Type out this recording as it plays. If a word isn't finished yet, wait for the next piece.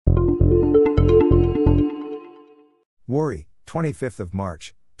Warri, 25th of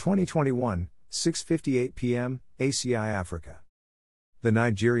March, 2021, 6:58 p.m., ACI Africa. The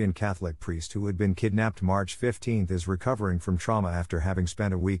Nigerian Catholic priest who had been kidnapped March 15 is recovering from trauma after having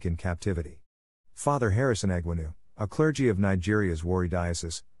spent a week in captivity. Father Harrison Egwenu, a clergy of Nigeria's Warri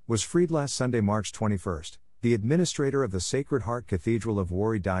Diocese, was freed last Sunday, March 21. The administrator of the Sacred Heart Cathedral of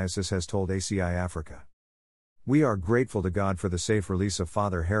Warri Diocese has told ACI Africa. "We are grateful to God for the safe release of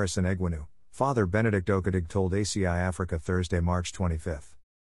Father Harrison Egwenu," Father Benedict Okadig told ACI Africa Thursday, March 25.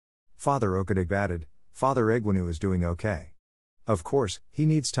 Father Okadig added, "Father Egwenu is doing okay. Of course, he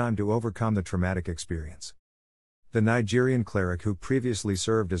needs time to overcome the traumatic experience." The Nigerian cleric who previously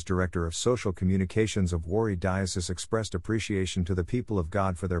served as Director of Social Communications of Warri Diocese expressed appreciation to the people of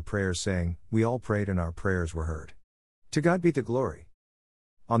God for their prayers, saying, "We all prayed and our prayers were heard. To God be the glory."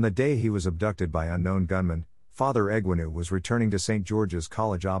 On the day he was abducted by unknown gunmen, Father Egwenu was returning to St. George's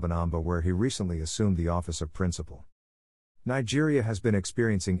College Obanamba, where he recently assumed the office of principal. Nigeria has been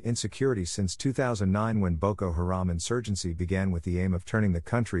experiencing insecurity since 2009 when Boko Haram insurgency began with the aim of turning the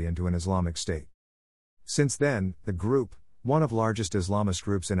country into an Islamic state. Since then, the group, one of the largest Islamist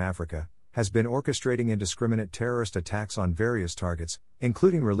groups in Africa, has been orchestrating indiscriminate terrorist attacks on various targets,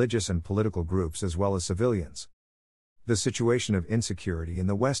 including religious and political groups as well as civilians. The situation of insecurity in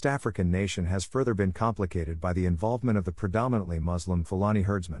the West African nation has further been complicated by the involvement of the predominantly Muslim Fulani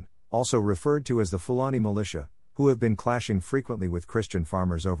herdsmen, also referred to as the Fulani militia, who have been clashing frequently with Christian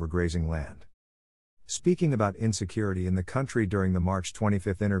farmers over grazing land. Speaking about insecurity in the country during the March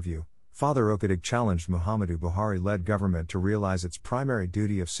 25 interview, Father Okadig challenged Muhammadu Buhari-led government to realize its primary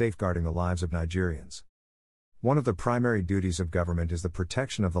duty of safeguarding the lives of Nigerians. "One of the primary duties of government is the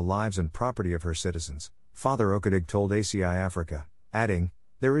protection of the lives and property of her citizens," Father Okadig told ACI Africa, adding,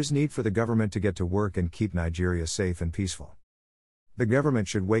 "There is need for the government to get to work and keep Nigeria safe and peaceful. The government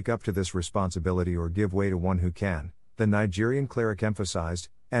should wake up to this responsibility or give way to one who can," the Nigerian cleric emphasized,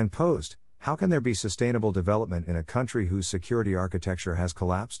 and posed, "How can there be sustainable development in a country whose security architecture has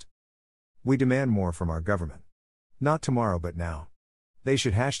collapsed? We demand more from our government. Not tomorrow but now. They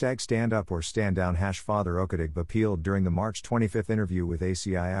should #stand up or stand down." Father Okadig appealed during the March 25 interview with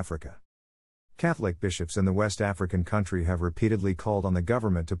ACI Africa. Catholic bishops in the West African country have repeatedly called on the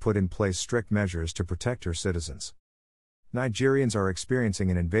government to put in place strict measures to protect her citizens. Nigerians are experiencing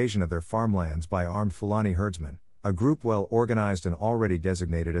an invasion of their farmlands by armed Fulani herdsmen, a group well organized and already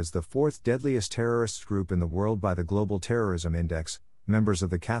designated as the fourth deadliest terrorist group in the world by the Global Terrorism Index, members of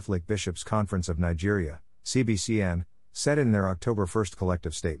the Catholic Bishops' Conference of Nigeria, CBCN, said in their October 1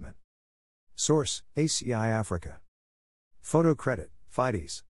 collective statement. Source: ACI Africa. Photo credit: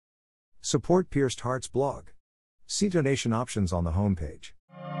 Fides. Support Pierced Hearts blog. See donation options on the homepage.